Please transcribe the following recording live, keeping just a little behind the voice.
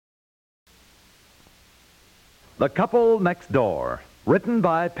The Couple Next Door, written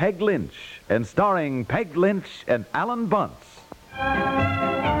by Peg Lynch and starring Peg Lynch and Alan Bunce.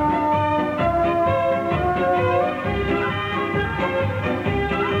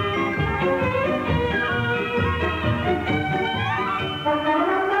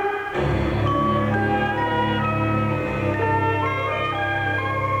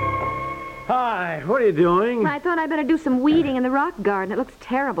 Hi, what are you doing? I thought I'd better do some weeding in the rock garden. It looks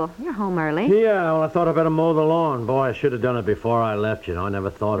terrible. You're home early. Yeah, well, I thought I'd better mow the lawn. Boy, I should have done it before I left, I never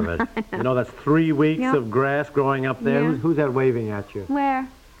thought of it. You know, that's 3 weeks Yeah. of grass growing up there. Yeah. Who's that waving at you? Where?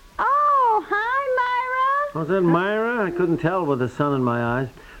 Oh, hi, Was that Myra? I couldn't tell with the sun in my eyes.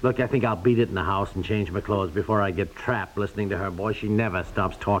 Look, I think I'll beat it in the house and change my clothes before I get trapped listening to her. Boy, she never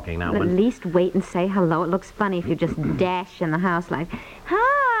stops talking now. Myra. At least wait and say hello. It looks funny if you just dash in the house like, hi.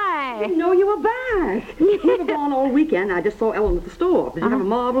 I didn't know you were back. You were gone all weekend. I just saw Ellen at the store. Did you have a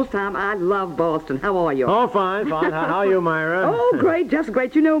marvelous time? I love Boston. How are you? Oh, fine. How are you, Myra? Oh, great, just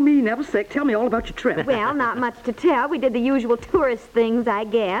great. You know me, never sick. Tell me all about your trip. Well, not much to tell. We did the usual tourist things, I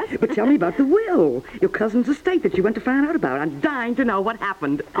guess. But tell me about the will. Your cousin's estate that you went to find out about. I'm dying to know what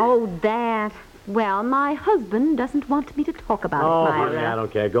happened. Oh, that. Well, my husband doesn't want me to talk about Oh, it, Myra. honey, I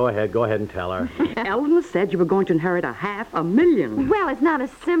don't care. Go ahead and tell her. Ellen said you were going to inherit $500,000. Well, it's not as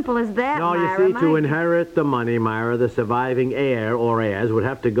simple as that, No, Myra. you see, to inherit the money, Myra, the surviving heir or heirs would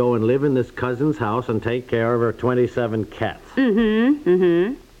have to go and live in this cousin's house and take care of her 27 cats.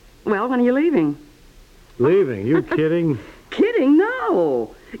 Well, when are you leaving? Leaving? You kidding? Kidding?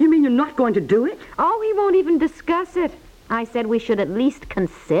 No. You mean you're not going to do it? Oh, he won't even discuss it. I said we should at least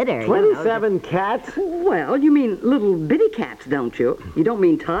consider. 27 cats? Well, you mean little bitty cats, don't you? You don't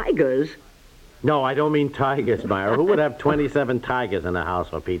mean tigers. No, I don't mean tigers, Myra. Who would have 27 tigers in the house,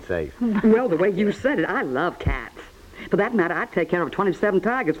 for Pete's sake? Well, the way you said it, I love cats. For that matter, I'd take care of 27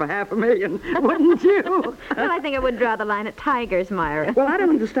 tigers for $500,000, wouldn't you? Well, I think I would draw the line at tigers, Myra. Well, I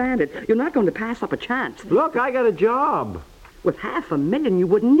don't understand it. You're not going to pass up a chance. Look, I got a job. With $500,000, you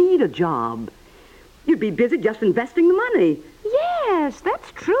wouldn't need a job. You'd be busy just investing the money. Yes,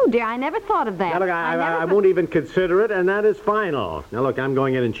 that's true, dear. I never thought of that. Now, look, I won't even consider it, and that is final. Now, look, I'm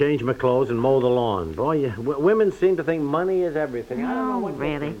going in and change my clothes and mow the lawn. Boy, women seem to think money is everything. I don't know what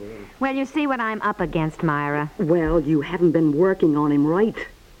really? they're thinking. Well, you see what I'm up against, Myra. Well, you haven't been working on him right.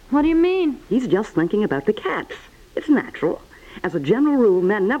 What do you mean? He's just thinking about the cats. It's natural. As a general rule,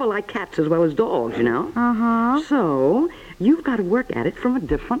 men never like cats as well as dogs, you know? Uh-huh. So, you've got to work at it from a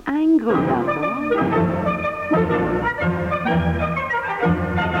different angle, that's all.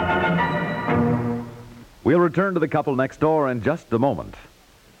 We'll return to The Couple Next Door in just a moment.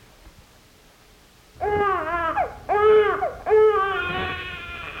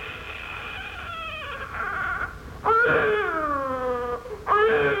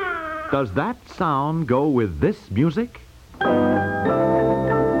 Does that sound go with this music?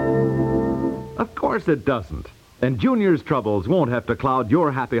 Of course it doesn't. And Junior's troubles won't have to cloud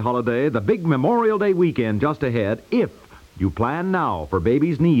your happy holiday, the big Memorial Day weekend just ahead, if you plan now for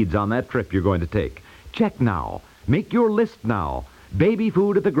baby's needs on that trip you're going to take. Check now. Make your list now. Baby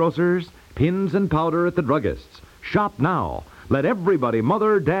food at the grocer's, pins and powder at the druggist's. Shop now. Let everybody,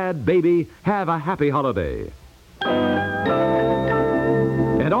 mother, dad, baby, have a happy holiday.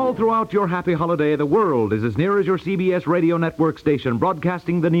 And all throughout your happy holiday, the world is as near as your CBS radio network station,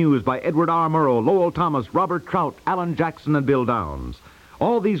 broadcasting the news by Edward R. Murrow, Lowell Thomas, Robert Trout, Alan Jackson, and Bill Downs.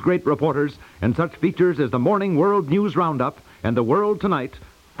 All these great reporters and such features as the Morning World News Roundup and The World Tonight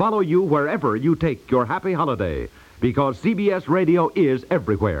follow you wherever you take your happy holiday, because CBS Radio is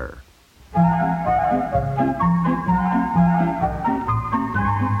everywhere.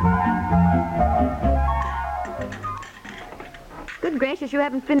 Good gracious, you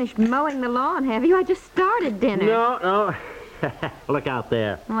haven't finished mowing the lawn, have you? I just started dinner. No. Look out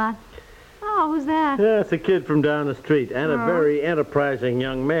there. What? Oh, who's that? Yeah, it's a kid from down the street, and a very enterprising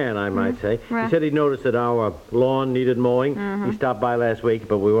young man, I might say. Right. He said he noticed that our lawn needed mowing. He stopped by last week,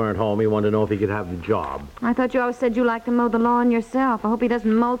 but we weren't home. He wanted to know if he could have the job. I thought you always said you liked to mow the lawn yourself. I hope he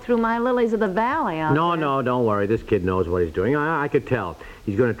doesn't mow through my lilies of the valley out No, there. no, don't worry. This kid knows what he's doing. I could tell.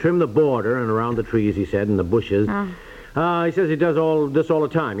 He's going to trim the border and around the trees, he said, and the bushes. He says he does all this all the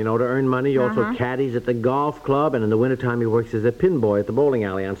time, to earn money. He also caddies at the golf club, and in the wintertime he works as a pin boy at the bowling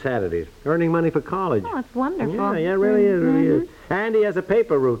alley on Saturdays, earning money for college. Oh, it's wonderful. Yeah, it really is, really is. And he has a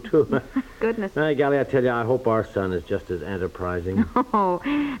paper route, too. Goodness. Hey, golly, I tell you, I hope our son is just as enterprising. Oh,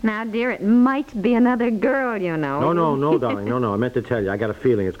 now, dear, it might be another girl, you know. No, darling, no. I meant to tell you, I got a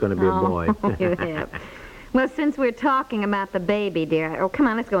feeling it's going to be a boy. You have. Well, since we're talking about the baby, dear, come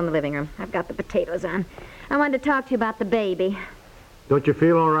on, let's go in the living room. I've got the potatoes on. I wanted to talk to you about the baby. Don't you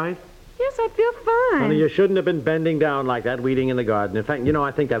feel all right? Yes, I feel fine. Honey, you shouldn't have been bending down like that, weeding in the garden. In fact,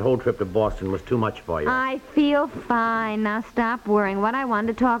 I think that whole trip to Boston was too much for you. I feel fine. Now stop worrying. What I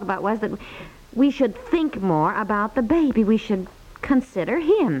wanted to talk about was that we should think more about the baby. We should consider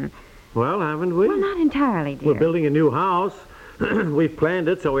him. Well, haven't we? Well, not entirely, dear. We're building a new house. We've planned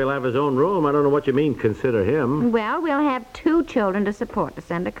it so he'll have his own room. I don't know what you mean, consider him. Well, we'll have 2 children to support to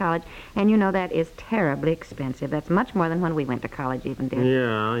send to college, and you know that is terribly expensive. That's much more than when we went to college even, dear.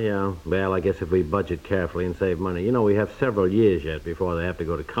 Yeah. Well, I guess if we budget carefully and save money. We have several years yet before they have to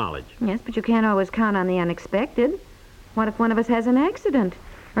go to college. Yes, but you can't always count on the unexpected. What if one of us has an accident?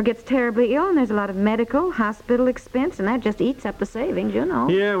 Or gets terribly ill and there's a lot of medical, hospital expense, and that just eats up the savings, you know.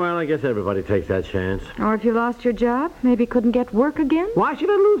 Yeah, well, I guess everybody takes that chance. Or if you lost your job, maybe couldn't get work again. Why should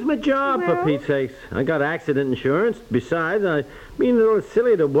I lose my job, for Well- Pete's sakes? I got accident insurance. Besides, I mean, a little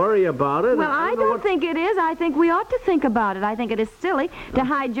silly to worry about it. Well, I don't think it is. I think we ought to think about it. I think it is silly to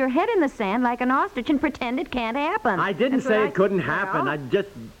hide your head in the sand like an ostrich and pretend it can't happen. I didn't That's say what it couldn't happen. Well, I just...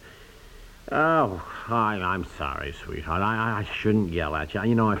 Oh, I'm sorry, sweetheart. I shouldn't yell at you.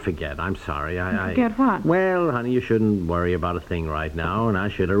 I forget. I'm sorry. Forget what? Well, honey, you shouldn't worry about a thing right now, and I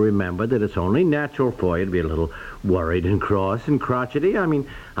should have remembered that it's only natural for you to be a little worried and cross and crotchety. I mean,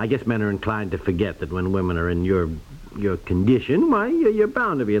 I guess men are inclined to forget that when women are in your condition, why, you're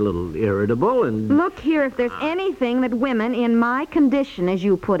bound to be a little irritable and... Look here, if there's anything that women in my condition, as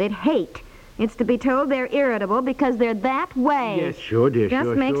you put it, hate, it's to be told they're irritable because they're that way. Yes, sure, dear, Just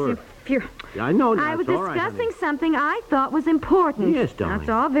sure, makes sure. you furious. I know I was that's all right, discussing honey. something I thought was important. Yes, darling. Now, it's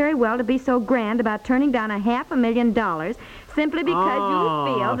all very well to be so grand about turning down $500,000 simply because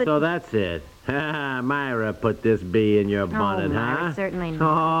you feel that... so that's it. Myra put this bee in your bonnet, Myra, huh? certainly not.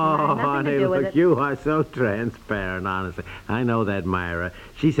 Oh, It had nothing to honey, do with look, it. you are so transparent, honestly. I know that, Myra.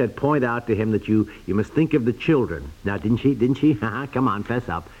 She said point out to him that you must think of the children. Now, didn't she? Come on, fess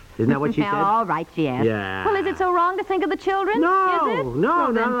up. Isn't that what she Yeah, said? all right, yes. Yeah. Well, is it so wrong to think of the children? Is it? No,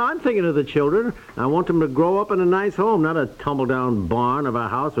 Well, then- I'm thinking of the children. I want them to grow up in a nice home, not a tumble-down barn of a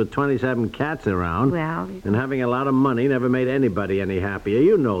house with 27 cats around. Well... And having a lot of money never made anybody any happier.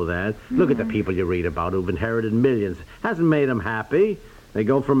 You know that. Look at the people you read about who've inherited millions. Hasn't made them happy. They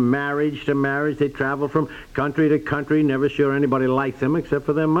go from marriage to marriage. They travel from country to country, never sure anybody likes them except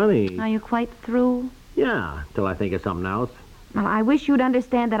for their money. Are you quite through? Yeah, till I think of something else. Well, I wish you'd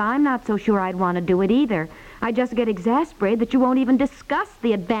understand that I'm not so sure I'd want to do it either. I just get exasperated that you won't even discuss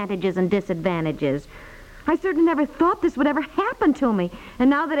the advantages and disadvantages. I certainly never thought this would ever happen to me. And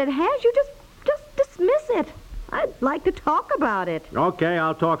now that it has, you just dismiss it. I'd like to talk about it. Okay,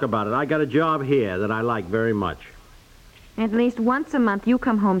 I'll talk about it. I got a job here that I like very much. At least once a month, you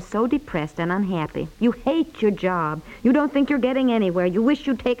come home so depressed and unhappy. You hate your job. You don't think you're getting anywhere. You wish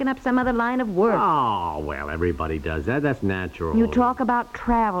you'd taken up some other line of work. Oh, well, everybody does that. That's natural. You talk about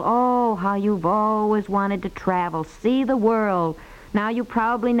travel. Oh, how you've always wanted to travel, see the world. Now you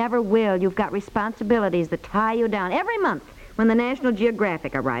probably never will. You've got responsibilities that tie you down. Every month, when the National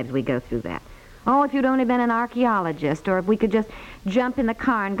Geographic arrives, we go through that. Oh, if you'd only been an archaeologist, or if we could just jump in the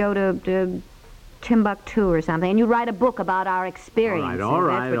car and go to Timbuktu or something, and you write a book about our experience. All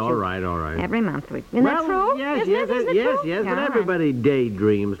right. Every month. Isn't that true? Yes, Isn't it true? yes, but Yeah. everybody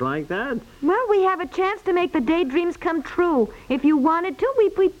daydreams like that. Well, we have a chance to make the daydreams come true. If you wanted to,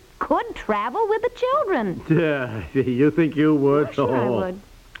 we could travel with the children. You think you would? Sure I would.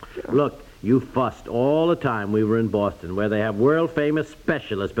 Look, you fussed all the time we were in Boston, where they have world-famous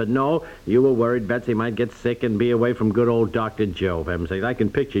specialists. But no, you were worried Betsy might get sick and be away from good old Dr. Joe, for heaven's sake. I can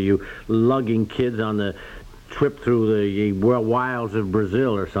picture you lugging kids on the trip through the wilds of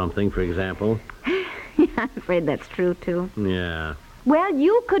Brazil or something, for example. I'm afraid that's true, too. Yeah. Well,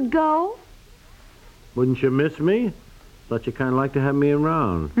 you could go. Wouldn't you miss me? Thought you kind of like to have me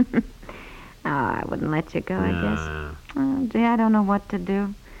around. Oh, I wouldn't let you go, I guess. Yeah. Oh, gee, I don't know what to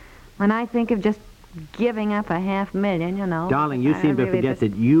do. When I think of just giving up $500,000, you know. Darling, you I seem to really forget just-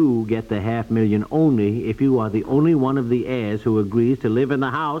 that you get the $500,000 only if you are the only one of the heirs who agrees to live in the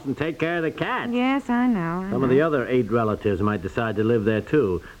house and take care of the cats. Yes, I know. Some of the other 8 relatives might decide to live there,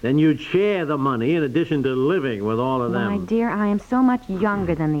 too. Then you'd share the money in addition to living with all of My them. dear, I am so much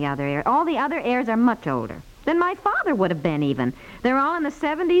younger than the other heirs. All the other heirs are much older than my father would have been, even. They're all in the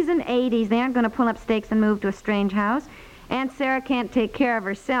 70s and 80s. They aren't going to pull up stakes and move to a strange house. Aunt Sarah can't take care of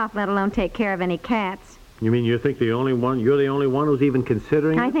herself, let alone take care of any cats. You mean you think you're the only one who's even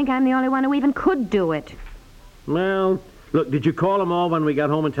considering I it? think I'm the only one who even could do it. Well, Look, did you call them all when we got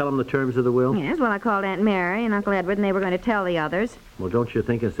home and tell them the terms of the will? Yes, well, I called Aunt Mary and Uncle Edward, and they were going to tell the others. Well, don't you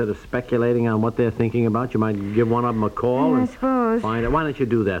think instead of speculating on what they're thinking about, you might give one of them a call? I suppose. Find out. Why don't you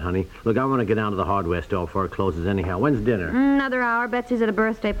do that, honey? Look, I want to get down to the hardware store before it closes anyhow. When's dinner? Another hour. Betsy's at a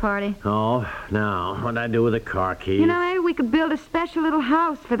birthday party. Oh, now, what'd I do with the car keys? You know, maybe we could build a special little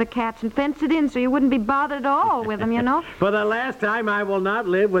house for the cats and fence it in so you wouldn't be bothered at all with them, you know? For the last time, I will not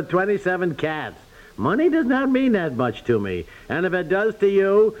live with 27 cats. Money does not mean that much to me. And if it does to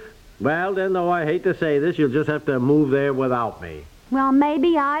you, well, then, though I hate to say this, you'll just have to move there without me. Well,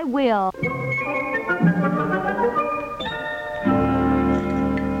 maybe I will.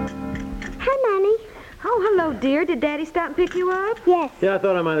 Hi, Mommy. Oh, hello, dear. Did Daddy stop and pick you up? Yes. Yeah, I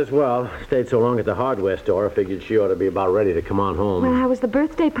thought I might as well. Stayed so long at the hardware store, I figured she ought to be about ready to come on home. Well, how was the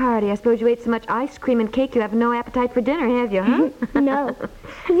birthday party? I suppose you ate so much ice cream and cake you have no appetite for dinner, have you, huh? No.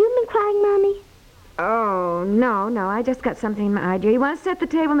 Have you been crying, Mommy? Oh, no. I just got something in my eye, dear. You want to set the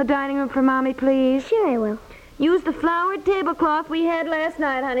table in the dining room for Mommy, please? Sure I will. Use the flowered tablecloth we had last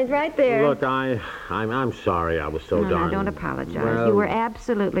night, honey. It's right there. Look, I'm sorry I was so No, darn... don't apologize. Well- You were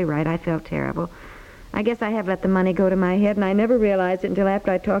absolutely right. I felt terrible. I guess I have let the money go to my head, and I never realized it until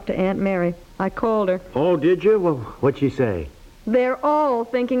after I talked to Aunt Mary. I called her. Oh, did you? Well, what'd she say? They're all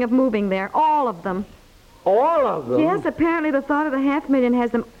thinking of moving there. All of them. All of them? Yes, apparently the thought of the $500,000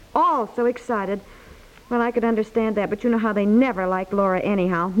 has them all so excited. Well, I could understand that, but you know how they never liked Laura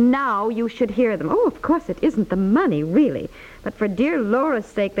anyhow. Now you should hear them. Oh, of course, it isn't the money, really. But for dear Laura's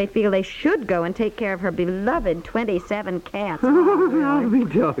sake, they feel they should go and take care of her beloved 27 cats. Oh, really? I'll be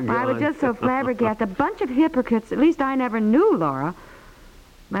doggone. I was just so flabbergasted. A bunch of hypocrites. At least I never knew Laura.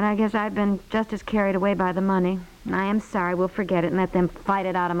 But I guess I've been just as carried away by the money. I am sorry. We'll forget it and let them fight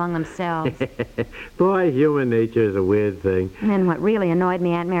it out among themselves. Boy, human nature is a weird thing. And then what really annoyed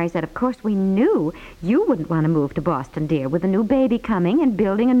me, Aunt Mary said, of course we knew you wouldn't want to move to Boston, dear, with a new baby coming and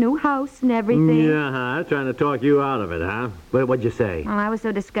building a new house and everything. Yeah, trying to talk you out of it, huh? What'd you say? Well, I was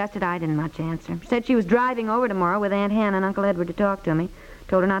so disgusted I didn't much answer. Said she was driving over tomorrow with Aunt Hannah and Uncle Edward to talk to me.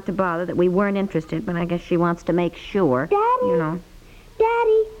 Told her not to bother, that we weren't interested, but I guess she wants to make sure. Daddy? You know.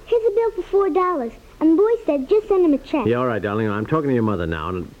 Daddy, here's a bill for $4. And the boy said just send him a check. Yeah, all right, darling. I'm talking to your mother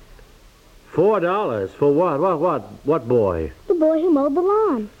now. $4? For what? What boy? The boy who mowed the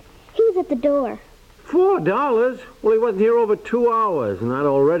lawn. He was at the door. $4? Well, he wasn't here over 2 hours, and I'd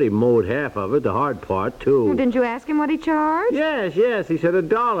already mowed half of it, the hard part, too. Well, didn't you ask him what he charged? Yes. He said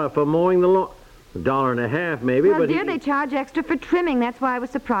 $1 for mowing the lawn. $1.50, maybe, Well, but dear, they charge extra for trimming. That's why I was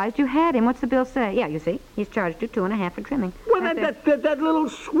surprised you had him. What's the bill say? Yeah, you see. He's charged you $2.50 for trimming. Well, Right there. that little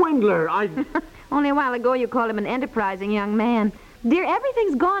swindler, Only a while ago you called him an enterprising young man. Dear,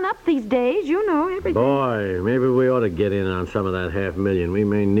 everything's gone up these days. You know, everything. Boy, maybe we ought to get in on some of that $500,000. We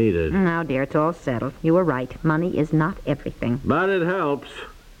may need it. Now, dear, it's all settled. You were right. Money is not everything. But it helps.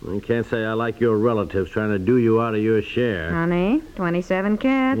 I can't say I like your relatives trying to do you out of your share. Honey, 27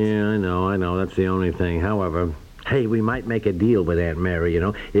 cats. Yeah, I know. That's the only thing. However, hey, we might make a deal with Aunt Mary,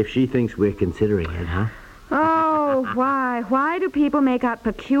 if she thinks we're considering it, huh? Oh, why? Why do people make out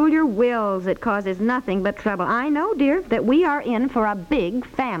peculiar wills? It causes nothing but trouble. I know, dear, that we are in for a big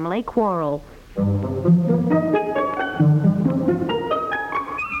family quarrel.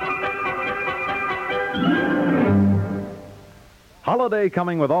 Holiday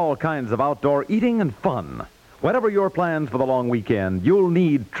coming with all kinds of outdoor eating and fun. Whatever your plans for the long weekend, you'll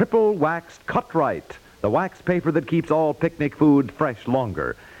need triple waxed Cut-Rite, the wax paper that keeps all picnic food fresh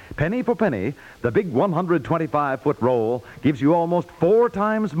longer. Penny for penny, the big 125-foot roll gives you almost 4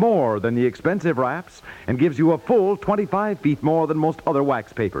 times more than the expensive wraps and gives you a full 25 feet more than most other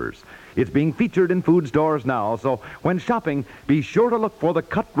wax papers. It's being featured in food stores now, so when shopping, be sure to look for the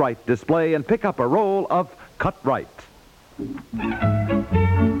Cut-Rite display and pick up a roll of Cut-Rite.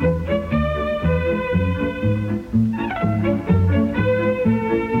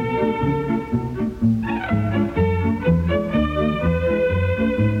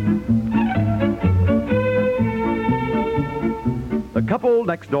 The Couple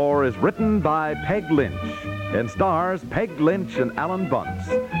Next Door is written by Peg Lynch and stars Peg Lynch and Alan Bunce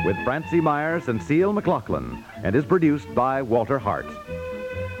with Francie Myers and Seal McLaughlin and is produced by Walter Hart.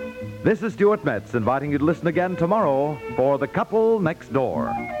 This is Stuart Metz inviting you to listen again tomorrow for The Couple Next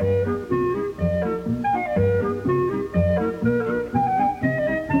Door.